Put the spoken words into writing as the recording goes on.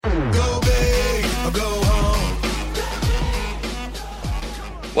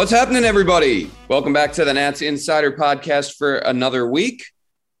What's happening, everybody? Welcome back to the Nats Insider Podcast for another week.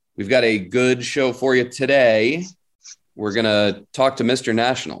 We've got a good show for you today. We're going to talk to Mr.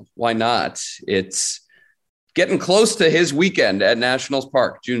 National. Why not? It's getting close to his weekend at Nationals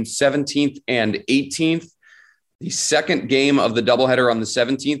Park, June 17th and 18th. The second game of the doubleheader on the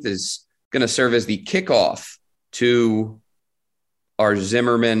 17th is going to serve as the kickoff to our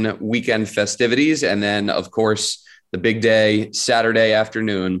Zimmerman weekend festivities. And then, of course, the big day, Saturday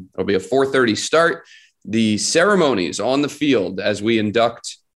afternoon. It'll be a 4:30 start. The ceremonies on the field as we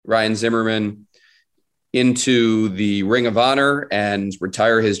induct Ryan Zimmerman into the Ring of Honor and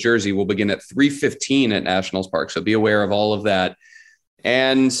retire his jersey will begin at 3:15 at Nationals Park. So be aware of all of that.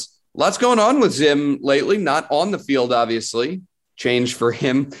 And lots going on with Zim lately, not on the field, obviously. Changed for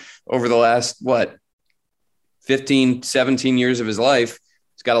him over the last, 15, 17 years of his life.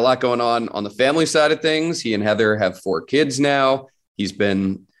 He's got a lot going on the family side of things. He and Heather have 4 kids now. He's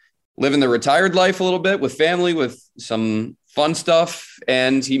been living the retired life a little bit with family, with some fun stuff.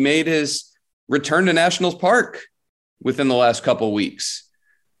 And he made his return to Nationals Park within the last couple of weeks.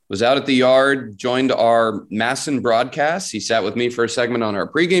 Was out at the yard, joined our Masson broadcast. He sat with me for a segment on our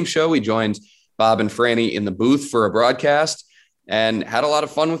pregame show. He joined Bob and Franny in the booth for a broadcast and had a lot of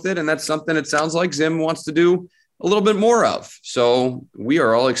fun with it. And that's something it sounds like Zim wants to do a little bit more of. So we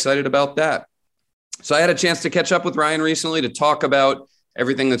are all excited about that. So I had a chance to catch up with Ryan recently to talk about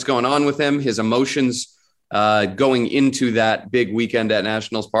everything that's going on with him, his emotions going into that big weekend at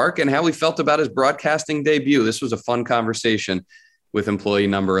Nationals Park, and how he felt about his broadcasting debut. This was a fun conversation with employee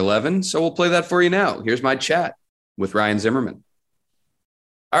number 11. So we'll play that for you now. Here's my chat with Ryan Zimmerman.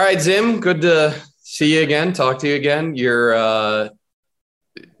 All right, Zim, good to see you again, talk to you again.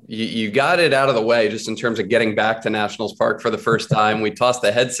 You got it out of the way just in terms of getting back to Nationals Park for the first time. We tossed the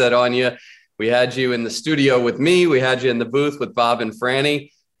headset on you. We had you in the studio with me. We had you in the booth with Bob and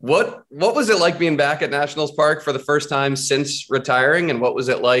Franny. What was it like being back at Nationals Park for the first time since retiring? And what was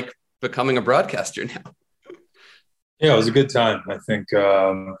it like becoming a broadcaster now? Yeah, it was a good time. I think,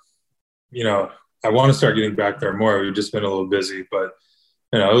 I want to start getting back there more. We've just been a little busy, but,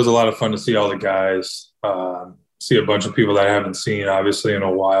 it was a lot of fun to see all the guys, see a bunch of people that I haven't seen, obviously, in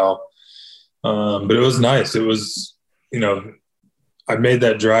a while. But it was nice. It was, I made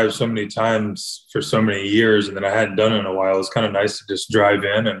that drive so many times for so many years, and then I hadn't done it in a while. It was kind of nice to just drive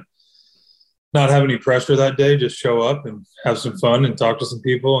in and not have any pressure that day, just show up and have some fun and talk to some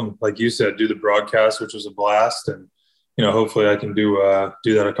people. And like you said, do the broadcast, which was a blast. And, hopefully I can do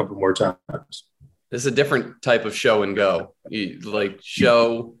that a couple more times. This is a different type of show and go. You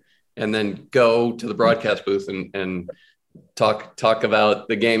show and then go to the broadcast booth and talk about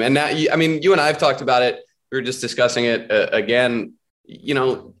the game. And now, you and I have talked about it. We were just discussing it again.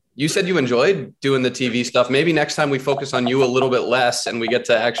 You said you enjoyed doing the TV stuff. Maybe next time we focus on you a little bit less and we get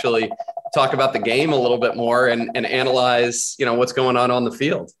to actually talk about the game a little bit more and analyze, what's going on the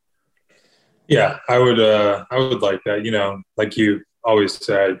field. Yeah, I would like that. Like you always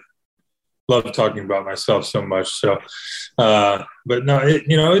said, love talking about myself so much. So, but no,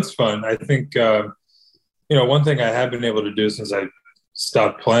 it's fun. I think, one thing I have been able to do since I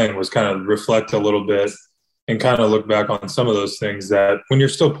stopped playing was kind of reflect a little bit and kind of look back on some of those things that when you're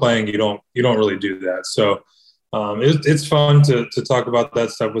still playing, you don't really do that. So, it's fun to talk about that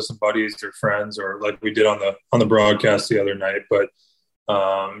stuff with some buddies or friends, or like we did on the broadcast the other night. But,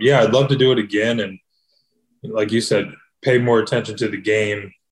 I'd love to do it again. And like you said, pay more attention to the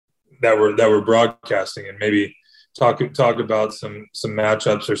game that we're broadcasting, and maybe talk about some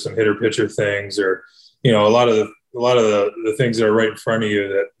matchups or some hitter pitcher things, or a lot of the things that are right in front of you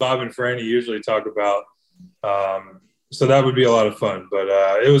that Bob and Franny usually talk about. So that would be a lot of fun. But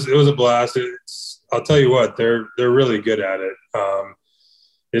it was a blast. I'll tell you what, they're really good at it.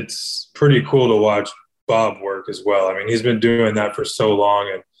 It's pretty cool to watch Bob work as well. I mean, he's been doing that for so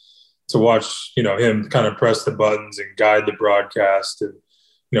long, and to watch him kind of press the buttons and guide the broadcast, and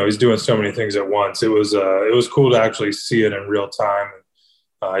he's doing so many things at once. It was cool to actually see it in real time.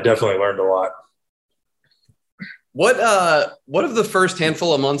 And I definitely learned a lot. What have the first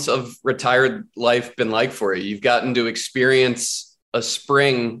handful of months of retired life been like for you? You've gotten to experience a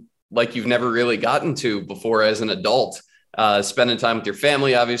spring like you've never really gotten to before as an adult, spending time with your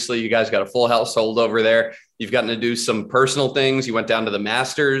family. Obviously, you guys got a full household over there. You've gotten to do some personal things. You went down to the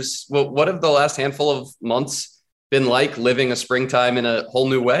Masters. What have the last handful of months been like living a springtime in a whole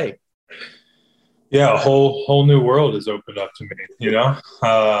new way? Yeah, a whole new world has opened up to me,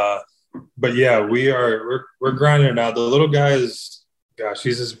 but yeah, we're grinding it out. The little guy is,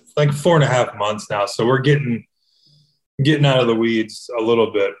 he's just like 4.5 months now. So we're getting out of the weeds a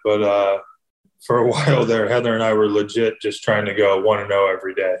little bit, but for a while there, Heather and I were legit just trying to go 1-0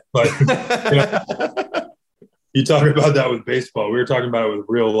 every day. Like, you talk about that with baseball. We were talking about it with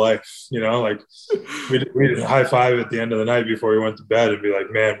real life, like we'd high five at the end of the night before we went to bed and be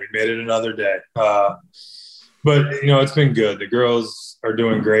like, man, we made it another day. But it's been good. The girls are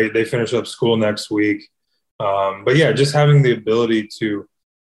doing great. They finish up school next week. But yeah, just having the ability to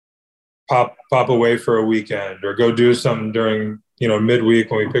pop away for a weekend or go do something during,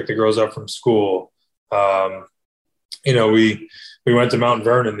 midweek when we pick the girls up from school. We went to Mount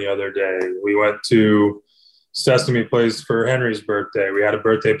Vernon the other day. We went to Sesame Place for Henry's birthday. We had a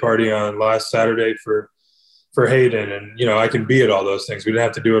birthday party on last Saturday for Hayden. And, I can be at all those things. We didn't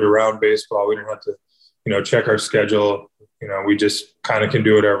have to do it around baseball. We didn't have to, check our schedule. We just kind of can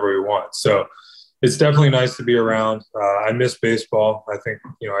do whatever we want. So it's definitely nice to be around. I miss baseball. I think,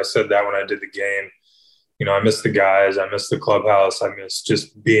 I said that when I did the game. I miss the guys. I miss the clubhouse. I miss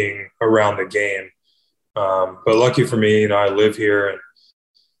just being around the game. But lucky for me, I live here and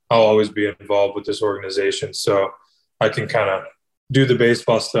I'll always be involved with this organization. So I can kind of do the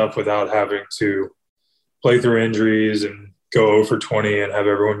baseball stuff without having to play through injuries and go 0 for 20 and have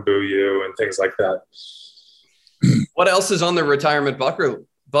everyone boo you and things like that. What else is on the retirement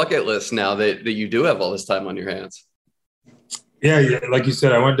bucket list now that you do have all this time on your hands? Yeah, like you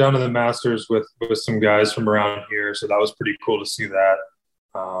said, I went down to the Masters with some guys from around here, so that was pretty cool to see that.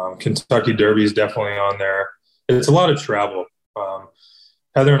 Kentucky Derby is definitely on there. It's a lot of travel.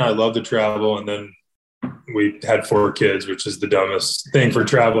 Heather and I love to travel, and then we had 4 kids, which is the dumbest thing for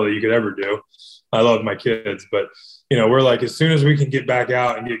travel that you could ever do. I love my kids, but we're like, as soon as we can get back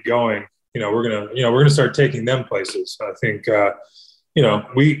out and get going, we're gonna start taking them places. I think I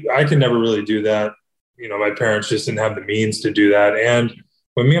can never really do that. My parents just didn't have the means to do that. And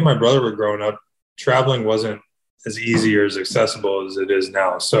when me and my brother were growing up, traveling wasn't as easy or as accessible as it is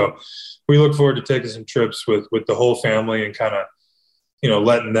now. So we look forward to taking some trips with the whole family and kind of,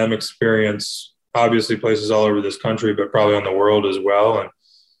 letting them experience obviously places all over this country, but probably on the world as well. And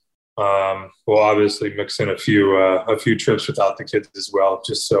we'll obviously mix in a few trips without the kids as well,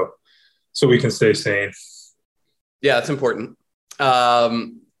 just so we can stay sane. Yeah, it's important.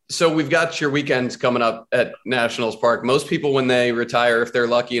 So we've got your weekends coming up at Nationals Park. Most people, when they retire, if they're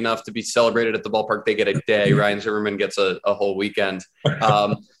lucky enough to be celebrated at the ballpark, they get a day. Ryan Zimmerman gets a whole weekend.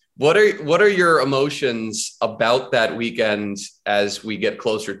 What are your emotions about that weekend as we get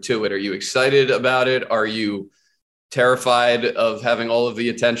closer to it? Are you excited about it? Are you terrified of having all of the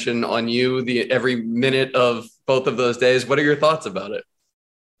attention on you every minute of both of those days? What are your thoughts about it?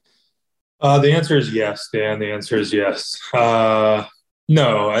 The answer is yes, Dan. The answer is yes.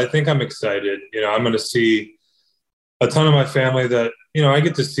 No, I think I'm excited. I'm going to see a ton of my family that, I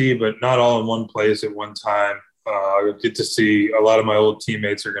get to see, but not all in one place at one time. I get to see a lot of my old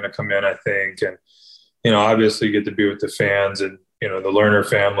teammates are going to come in, I think. And, obviously get to be with the fans and, the Lerner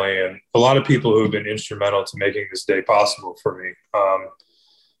family and a lot of people who have been instrumental to making this day possible for me.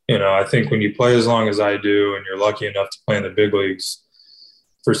 I think when you play as long as I do and you're lucky enough to play in the big leagues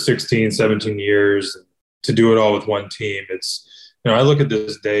for 16, 17 years, to do it all with one team, it's, I look at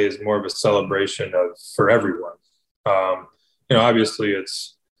this day as more of a celebration for everyone. Obviously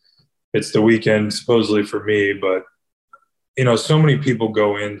it's the weekend supposedly for me, but, so many people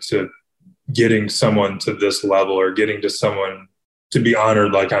go into getting someone to this level or getting to someone to be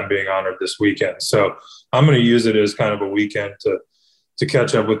honored like I'm being honored this weekend. So I'm going to use it as kind of a weekend to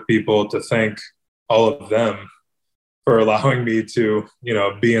catch up with people, to thank all of them for allowing me to,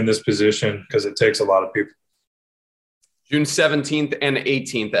 be in this position, because it takes a lot of people. June 17th and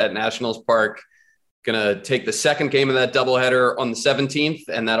 18th at Nationals Park. Going to take the second game of that doubleheader on the 17th,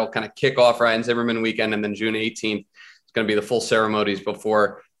 and that'll kind of kick off Ryan Zimmerman weekend. And then June 18th, it's going to be the full ceremonies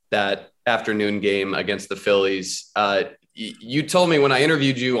before that afternoon game against the Phillies. You told me when I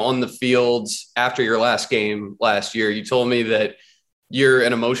interviewed you on the fields after your last game last year, you told me that you're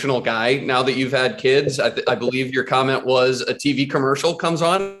an emotional guy now that you've had kids. I believe your comment was a TV commercial comes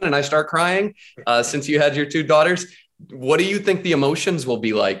on and I start crying since you had your 2 daughters. What do you think the emotions will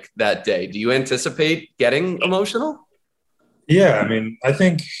be like that day? Do you anticipate getting emotional? Yeah, I mean, I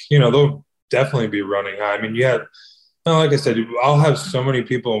think, they'll definitely be running high. I mean, like I said, I'll have so many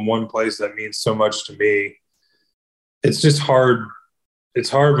people in one place that means so much to me. It's just hard. It's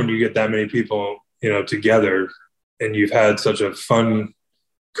hard when you get that many people, together, and you've had such a fun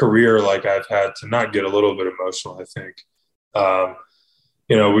career like I've had, to not get a little bit emotional, I think.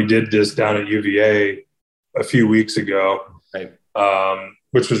 We did this down at UVA a few weeks ago, right.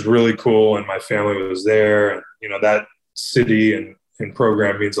 Which was really cool. And my family was there, and, that city and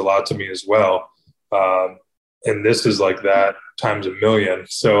program means a lot to me as well. And this is like that times a million.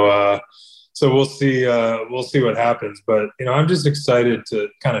 So So we'll see what happens. But, I'm just excited to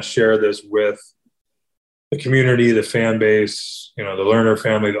kind of share this with the community, the fan base, the Lerner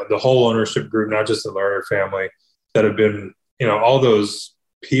family, the whole ownership group, not just the Lerner family, that have been, all those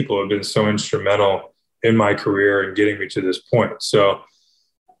people have been so instrumental in my career and getting me to this point. So,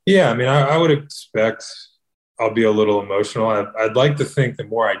 yeah, I would expect I'll be a little emotional. I'd like to think the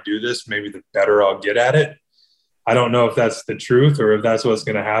more I do this, maybe the better I'll get at it. I don't know if that's the truth or if that's what's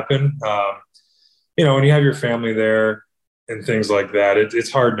going to happen. When you have your family there and things like that,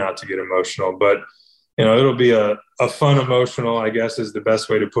 it's hard not to get emotional. But, it'll be a fun emotional, I guess, is the best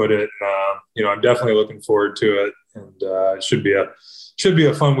way to put it. I'm definitely looking forward to it. And it should be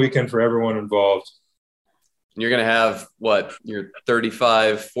a fun weekend for everyone involved. You're going to have your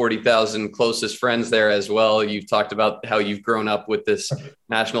 35, 40,000 closest friends there as well. You've talked about how you've grown up with this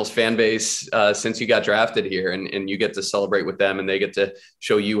Nationals fan base since you got drafted here, and you get to celebrate with them and they get to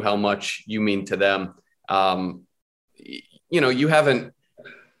show you how much you mean to them. You haven't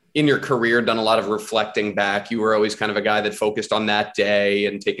in your career done a lot of reflecting back. You were always kind of a guy that focused on that day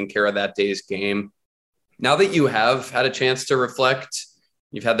and taking care of that day's game. Now that you have had a chance to reflect,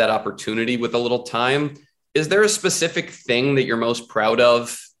 you've had that opportunity with a little time. Is there a specific thing that you're most proud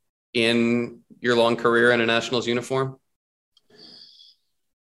of in your long career in a Nationals uniform?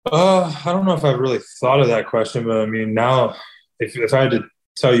 I don't know if I've really thought of that question, but now if I had to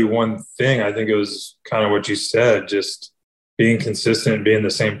tell you one thing, I think it was kind of what you said, just being consistent, being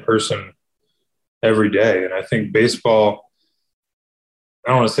the same person every day. And I think baseball,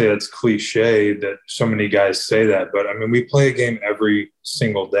 I don't want to say that's cliche that so many guys say that, but we play a game every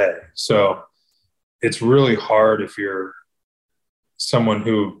single day. So it's really hard if you're someone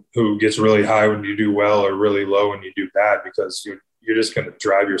who gets really high when you do well or really low when you do bad, because you're just going to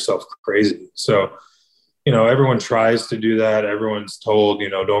drive yourself crazy. So, everyone tries to do that. Everyone's told,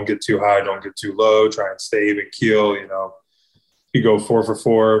 don't get too high, don't get too low, try and stay even keel. You go 4 for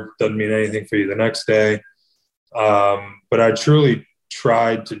 4, doesn't mean anything for you the next day. But I truly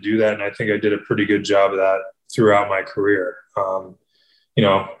tried to do that, and I think I did a pretty good job of that throughout my career.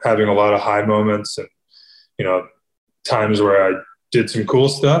 Having a lot of high moments and, times where I did some cool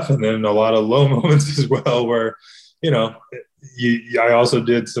stuff, and then a lot of low moments as well where, I also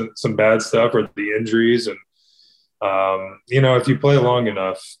did some bad stuff or the injuries. And, if you play long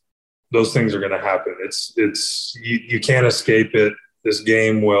enough, those things are going to happen. You can't escape it. This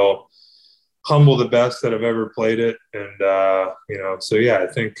game will humble the best that have ever played it. And, so yeah, I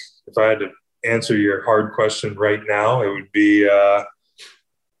think if I had to answer your hard question right now, it would be,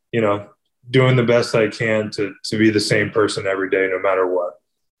 doing the best I can to be the same person every day, no matter what.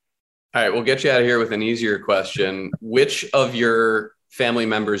 All right, we'll get you out of here with an easier question. Which of your family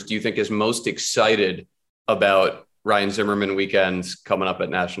members do you think is most excited about Ryan Zimmerman weekends coming up at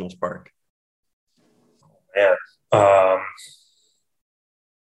Nationals Park? Man,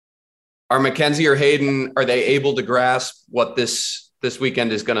 are Mackenzie or Hayden, are they able to grasp what this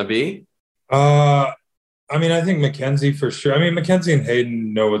weekend is going to be? I think Mackenzie for sure. Mackenzie and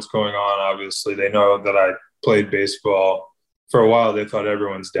Hayden know what's going on. Obviously, they know that I played baseball. For a while, they thought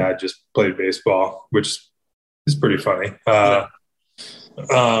everyone's dad just played baseball, which is pretty funny. But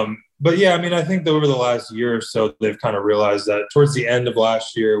yeah, I think that over the last year or so, they've kind of realized that towards the end of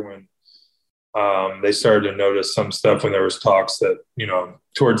last year when they started to notice some stuff when there was talks that,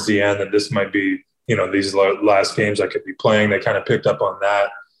 towards the end that this might be, these last games I could be playing, they kind of picked up on that.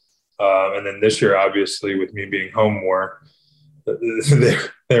 And then this year, obviously, with me being home more,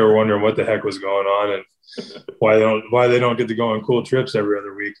 they were wondering what the heck was going on and why they don't get to go on cool trips every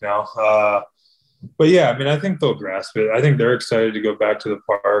other week now. But yeah, I think they'll grasp it. I think they're excited to go back to the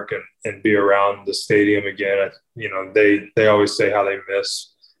park and be around the stadium again. They always say how they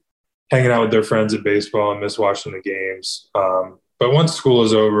miss hanging out with their friends at baseball and miss watching the games. But once school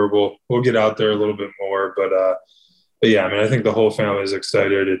is over, we'll get out there a little bit more. But yeah, I think the whole family is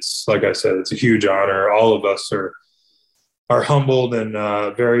excited. It's like I said, it's a huge honor. All of us are humbled and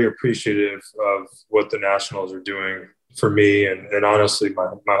very appreciative of what the Nationals are doing for me and honestly my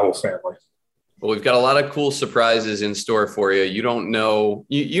whole family. Well, we've got a lot of cool surprises in store for you. You don't know,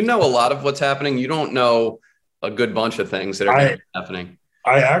 you know a lot of what's happening. You don't know a good bunch of things that are happening.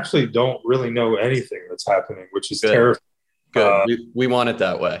 I actually don't really know anything that's happening, which is terrifying. Good. We want it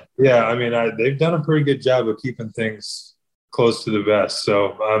that way. Yeah, they've done a pretty good job of keeping things close to the vest.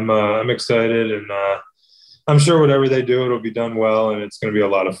 So I'm excited, and I'm sure whatever they do, it'll be done well, and it's going to be a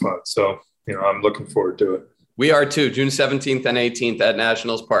lot of fun. So I'm looking forward to it. We are too. June 17th and 18th at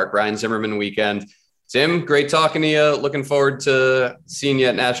Nationals Park, Ryan Zimmerman weekend. Tim, great talking to you. Looking forward to seeing you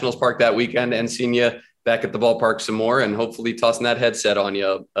at Nationals Park that weekend and seeing you back at the ballpark some more and hopefully tossing that headset on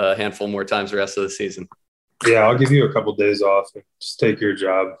you a handful more times the rest of the season. Yeah, I'll give you a couple of days off and just take your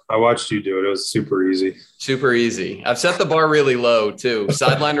job. I watched you do it. It was super easy. Super easy. I've set the bar really low too.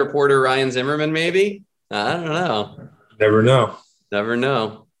 Sideline reporter Ryan Zimmerman, maybe? I don't know. Never know. Never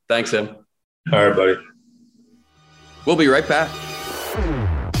know. Thanks, Em. All right, buddy. We'll be right back.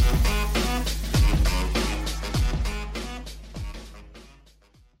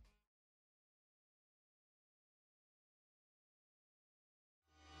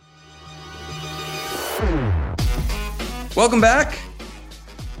 Welcome back.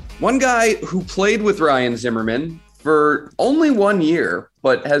 One guy who played with Ryan Zimmerman for only 1 year,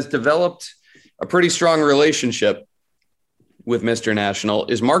 but has developed a pretty strong relationship with Mr. National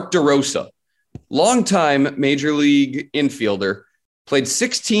is Mark DeRosa, longtime major league infielder, played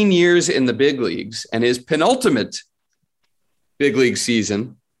 16 years in the big leagues, and his penultimate big league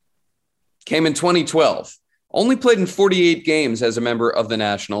season came in 2012. Only played in 48 games as a member of the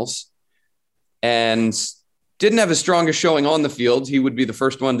Nationals and didn't have his strongest showing on the field. He would be the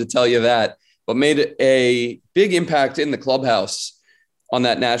first one to tell you that, but made a big impact in the clubhouse on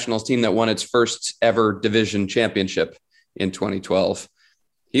that Nationals team that won its first ever division championship in 2012.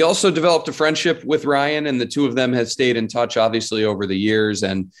 He also developed a friendship with Ryan, and the two of them have stayed in touch, obviously, over the years.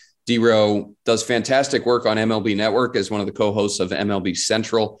 And D-Row does fantastic work on MLB Network as one of the co-hosts of MLB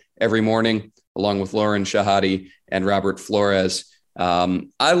Central every morning, along with Lauren Shahadi and Robert Flores.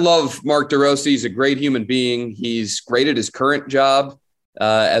 I love Mark DeRosa. He's a great human being. He's great at his current job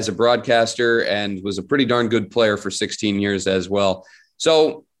as a broadcaster and was a pretty darn good player for 16 years as well.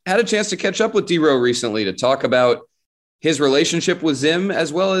 So had a chance to catch up with D-Row recently to talk about his relationship with Zim,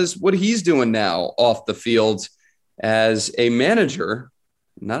 as well as what he's doing now off the field as a manager,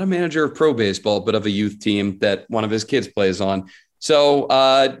 not a manager of pro baseball, but of a youth team that one of his kids plays on. So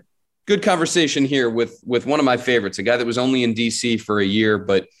good conversation here with one of my favorites, a guy that was only in DC for a year,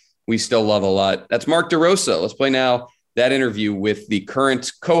 but we still love a lot. That's Mark DeRosa. Let's play now that interview with the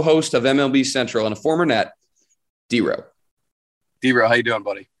current co-host of MLB Central and a former Net, D-Row. D-Row, how you doing,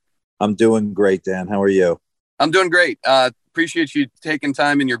 buddy? I'm doing great, Dan. How are you? I'm doing great. Appreciate you taking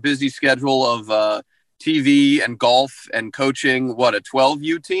time in your busy schedule of TV and golf and coaching, what, a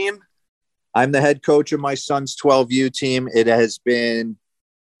 12U team? I'm the head coach of my son's 12U team. It has been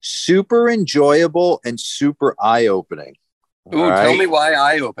super enjoyable and super eye-opening. Ooh, right? Tell me why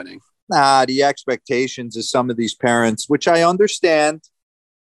eye-opening. The expectations of some of these parents, which I understand,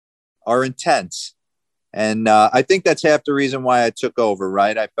 are intense. And I think that's half the reason why I took over,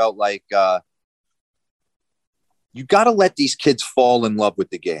 right? I felt like you got to let these kids fall in love with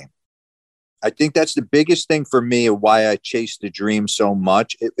the game. I think that's the biggest thing for me of why I chased the dream so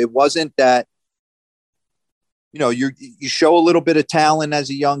much. It wasn't that, you show a little bit of talent as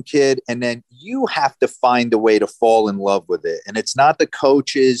a young kid, and then you have to find a way to fall in love with it. And it's not the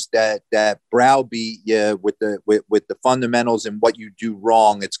coaches that browbeat you with the fundamentals and what you do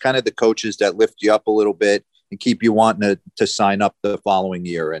wrong. It's kind of the coaches that lift you up a little bit and keep you wanting to sign up the following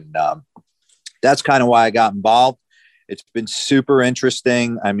year. And that's kind of why I got involved. It's been super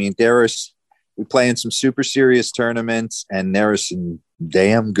interesting. I mean, we play in some super serious tournaments, and there are some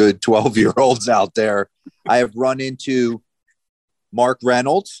damn good 12-year-olds out there. I have run into Mark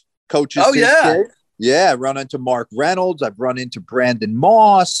Reynolds, coaches. Oh, yeah. Kid. Yeah, I run into Mark Reynolds. I've run into Brandon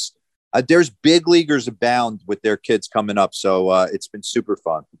Moss. There's big leaguers abound with their kids coming up. So it's been super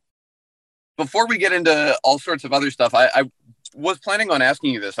fun. Before we get into all sorts of other stuff, I was planning on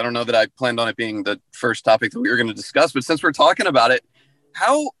asking you this. I don't know that I planned on it being the first topic that we were going to discuss, but since we're talking about it,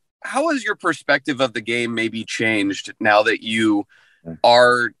 how has your perspective of the game maybe changed now that you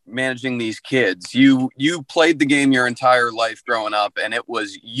are managing these kids? You played the game your entire life growing up, and it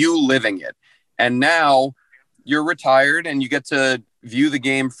was you living it. And now you're retired and you get to view the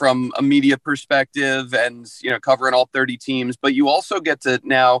game from a media perspective and, covering all 30 teams, but you also get to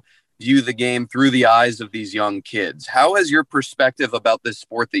now view the game through the eyes of these young kids. How has your perspective about this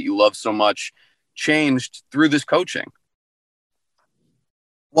sport that you love so much changed through this coaching?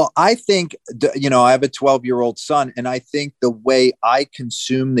 Well, I think, I have a 12-year-old son, and I think the way I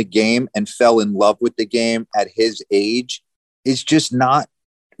consume the game and fell in love with the game at his age is just not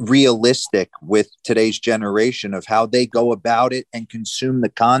realistic with today's generation of how they go about it and consume the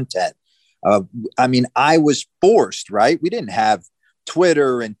content. I was forced, right? We didn't have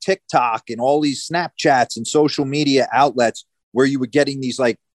Twitter and TikTok and all these Snapchats and social media outlets where you were getting these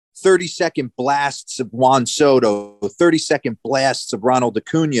 30-second blasts of Juan Soto, 30-second blasts of Ronald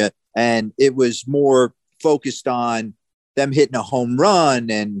Acuna, and it was more focused on them hitting a home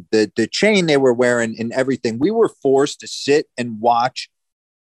run and the chain they were wearing and everything. We were forced to sit and watch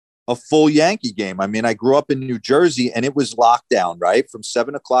a full Yankee game. I mean, I grew up in New Jersey and it was lockdown, right? From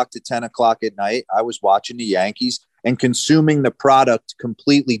 7 o'clock to 10 o'clock at night, I was watching the Yankees and consuming the product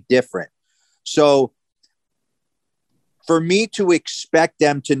completely different. So for me to expect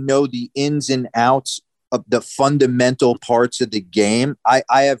them to know the ins and outs of the fundamental parts of the game, I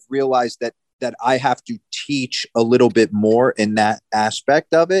have realized that I have to teach a little bit more in that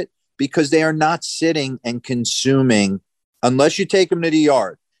aspect of it, because they are not sitting and consuming unless you take them to the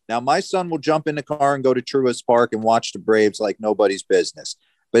yard. Now, my son will jump in the car and go to Truist Park and watch the Braves like nobody's business.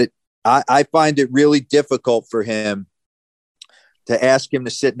 But I find it really difficult for him to ask him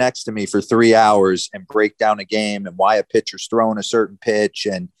to sit next to me for 3 hours and break down a game and why a pitcher's throwing a certain pitch.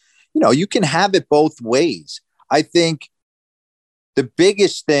 And, you can have it both ways. I think the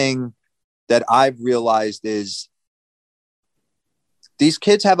biggest thing that I've realized is these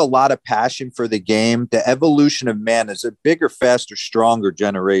kids have a lot of passion for the game. The evolution of man is a bigger, faster, stronger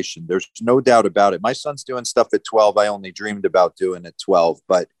generation. There's no doubt about it. My son's doing stuff at 12 I only dreamed about doing at 12.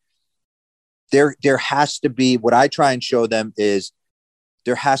 But there has to be, what I try and show them is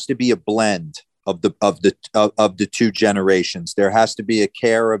there has to be a blend of the two generations. There has to be a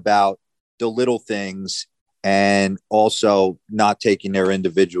care about the little things and also not taking their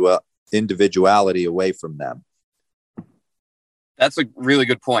individuality away from them. That's a really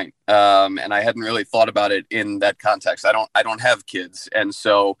good point. And I hadn't really thought about it in that context. I don't have kids. And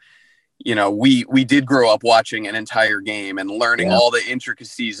so, we did grow up watching an entire game and learning all the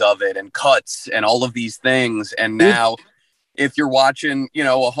intricacies of it and cuts and all of these things. And now if you're watching,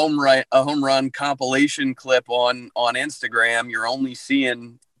 a home run compilation clip on Instagram, you're only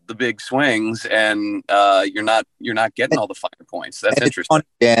seeing the big swings and you're not getting all the finer points. That's interesting.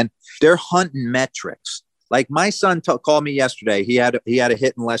 And they're hunting metrics. Like my son called me yesterday. He had a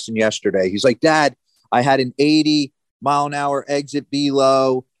hitting lesson yesterday. He's like, Dad, I had an 80-mile-an-hour exit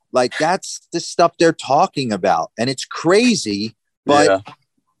velo. Like that's the stuff they're talking about. And it's crazy, but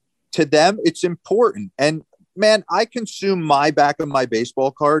to them, it's important. And man, I consume my back of my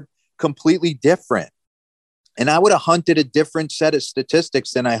baseball card completely different. And I would have hunted a different set of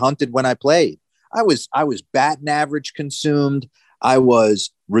statistics than I hunted when I played. I was batting average consumed. I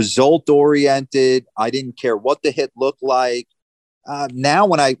was result oriented. I didn't care what the hit looked like. Now,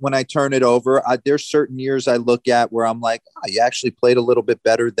 when I turn it over, there's certain years I look at where I'm like, you actually played a little bit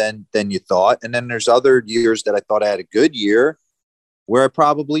better than you thought. And then there's other years that I thought I had a good year where I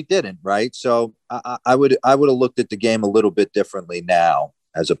probably didn't. Right. So I would have looked at the game a little bit differently now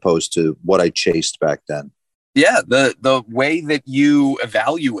as opposed to what I chased back then. Yeah. The way that you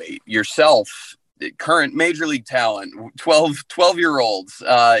evaluate yourself, current major league talent, 12-year-olds,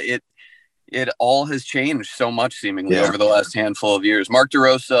 it all has changed so much seemingly over the last handful of years. Mark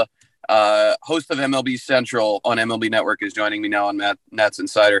DeRosa, host of MLB Central on MLB Network, is joining me now on Nats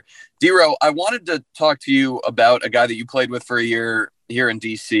Insider. D-Row, I wanted to talk to you about a guy that you played with for a year here in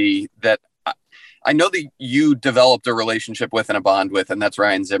DC that I know that you developed a relationship with and a bond with, and that's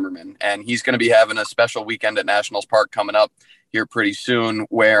Ryan Zimmerman. And he's going to be having a special weekend at Nationals Park coming up here pretty soon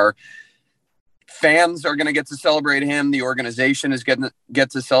where fans are going to get to celebrate him. The organization is going to get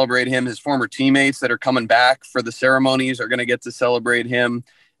to celebrate him. His former teammates that are coming back for the ceremonies are going to get to celebrate him.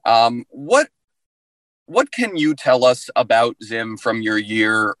 What can you tell us about Zim from your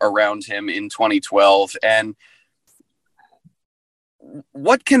year around him in 2012? And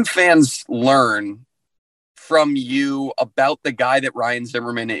what can fans learn from you about the guy that Ryan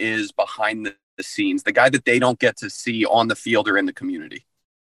Zimmerman is behind the scenes, the guy that they don't get to see on the field or in the community?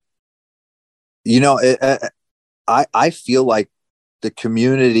 I feel like the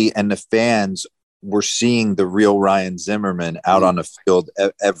community and the fans were seeing the real Ryan Zimmerman out on the field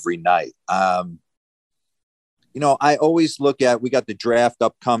every night. I always look at, we got the draft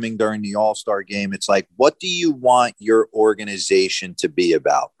upcoming during the All-Star game. It's like, what do you want your organization to be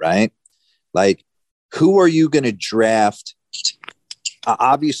about, right? Like, who are you going to draft?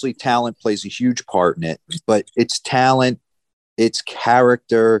 Obviously, talent plays a huge part in it, but it's talent, it's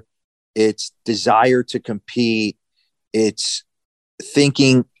character, it's desire to compete, it's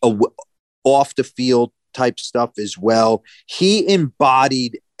thinking off the field type stuff as well. He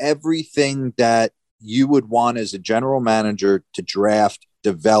embodied everything that you would want as a general manager to draft,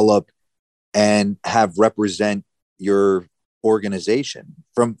 develop, and have represent your organization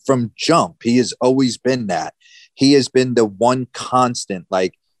from jump. He has always been that. He has been the one constant.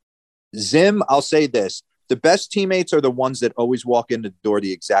 Like Zim, I'll say this: the best teammates are the ones that always walk in the door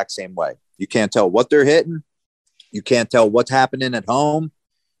the exact same way. You can't tell what they're hitting. You can't tell what's happening at home.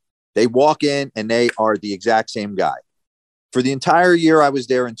 They walk in and they are the exact same guy. For the entire year I was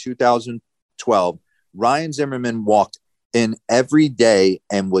there in 2012, Ryan Zimmerman walked in every day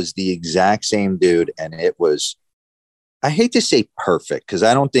and was the exact same dude. And it was, I hate to say perfect, because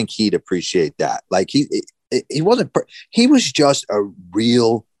I don't think he'd appreciate that. Like he wasn't, he was just a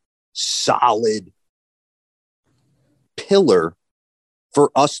real solid pillar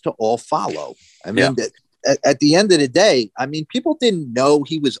for us to all follow. I mean, at the end of the day, I mean, people didn't know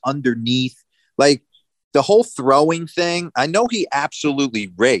he was underneath. Like the whole throwing thing, I know he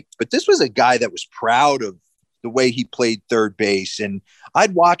absolutely raked, but this was a guy that was proud of the way he played third base. And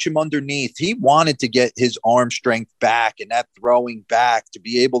I'd watch him underneath. He wanted to get his arm strength back and that throwing back to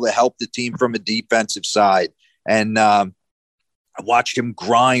be able to help the team from a defensive side. And I watched him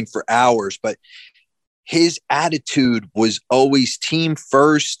grind for hours, but his attitude was always team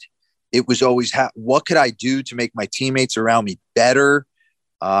first. It was always, what could I do to make my teammates around me better?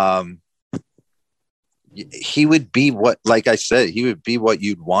 He would be what, like I said, he would be what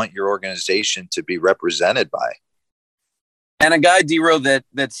you'd want your organization to be represented by. And a guy, D-Row,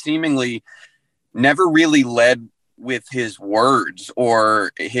 that seemingly never really led with his words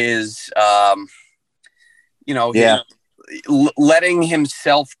or his, letting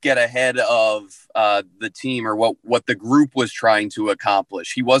himself get ahead of the team or what the group was trying to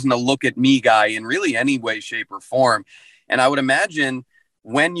accomplish. He wasn't a look at me guy in really any way, shape, or form. And I would imagine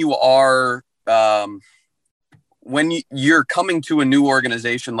when you are when you're coming to a new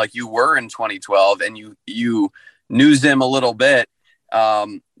organization like you were in 2012 and you knew Zim a little bit,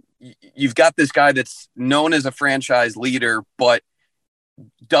 you've got this guy that's known as a franchise leader, but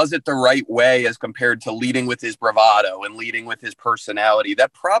does it the right way as compared to leading with his bravado and leading with his personality.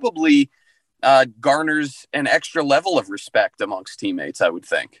 That probably garners an extra level of respect amongst teammates, I would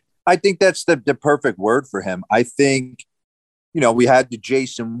think. I think that's the perfect word for him. I think, we had the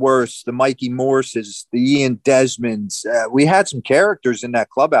Jason Worth, the Mikey Morses, the Ian Desmonds. We had some characters in that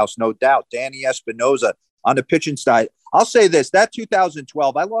clubhouse, no doubt. Danny Espinosa on the pitching side. I'll say this, that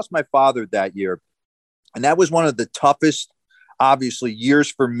 2012, I lost my father that year. And that was one of the toughest, obviously,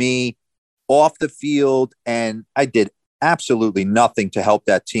 years for me off the field. And I did absolutely nothing to help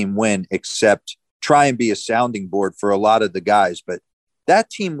that team win except try and be a sounding board for a lot of the guys. But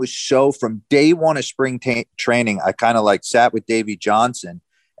that team was so, from day one of spring training, I kind of like sat with Davey Johnson.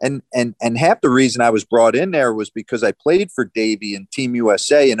 And half the reason I was brought in there was because I played for Davey in Team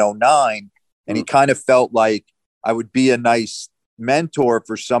USA in 2009. And he kind of felt like I would be a nice mentor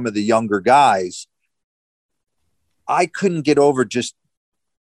for some of the younger guys. I couldn't get over just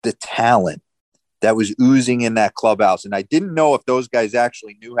the talent that was oozing in that clubhouse. And I didn't know if those guys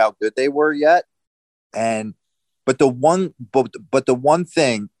actually knew how good they were yet. But the one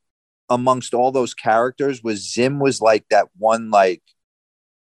thing amongst all those characters was Zim was like that one, like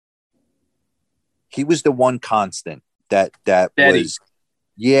he was the one constant that steady.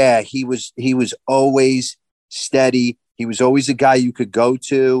 He was always steady. He was always a guy you could go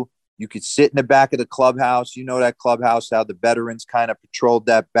to. You could sit in the back of the clubhouse. That clubhouse, how the veterans kind of patrolled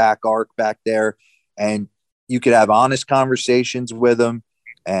that back arc back there. And you could have honest conversations with him.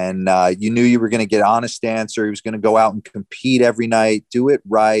 And you knew you were going to get honest answer. He was going to go out and compete every night, do it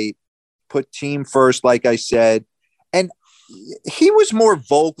right, put team first, like I said. And he was more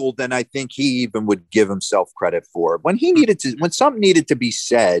vocal than I think he even would give himself credit for. When something needed to be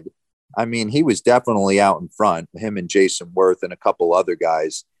said, I mean, he was definitely out in front, him and Jason Worth and a couple other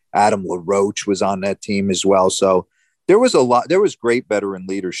guys. Adam LaRoche was on that team as well. So there was great veteran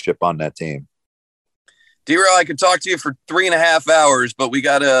leadership on that team. D-Row, I could talk to you for 3.5 hours, but we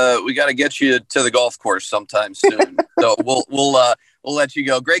gotta get you to the golf course sometime soon. So we'll let you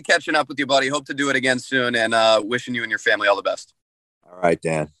go. Great catching up with you, buddy. Hope to do it again soon, and wishing you and your family all the best. All right,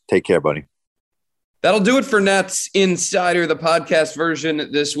 Dan. Take care, buddy. That'll do it for Nats Insider, the podcast version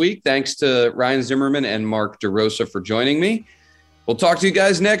this week. Thanks to Ryan Zimmerman and Mark DeRosa for joining me. We'll talk to you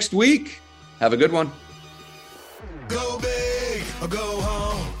guys next week. Have a good one. Go big or go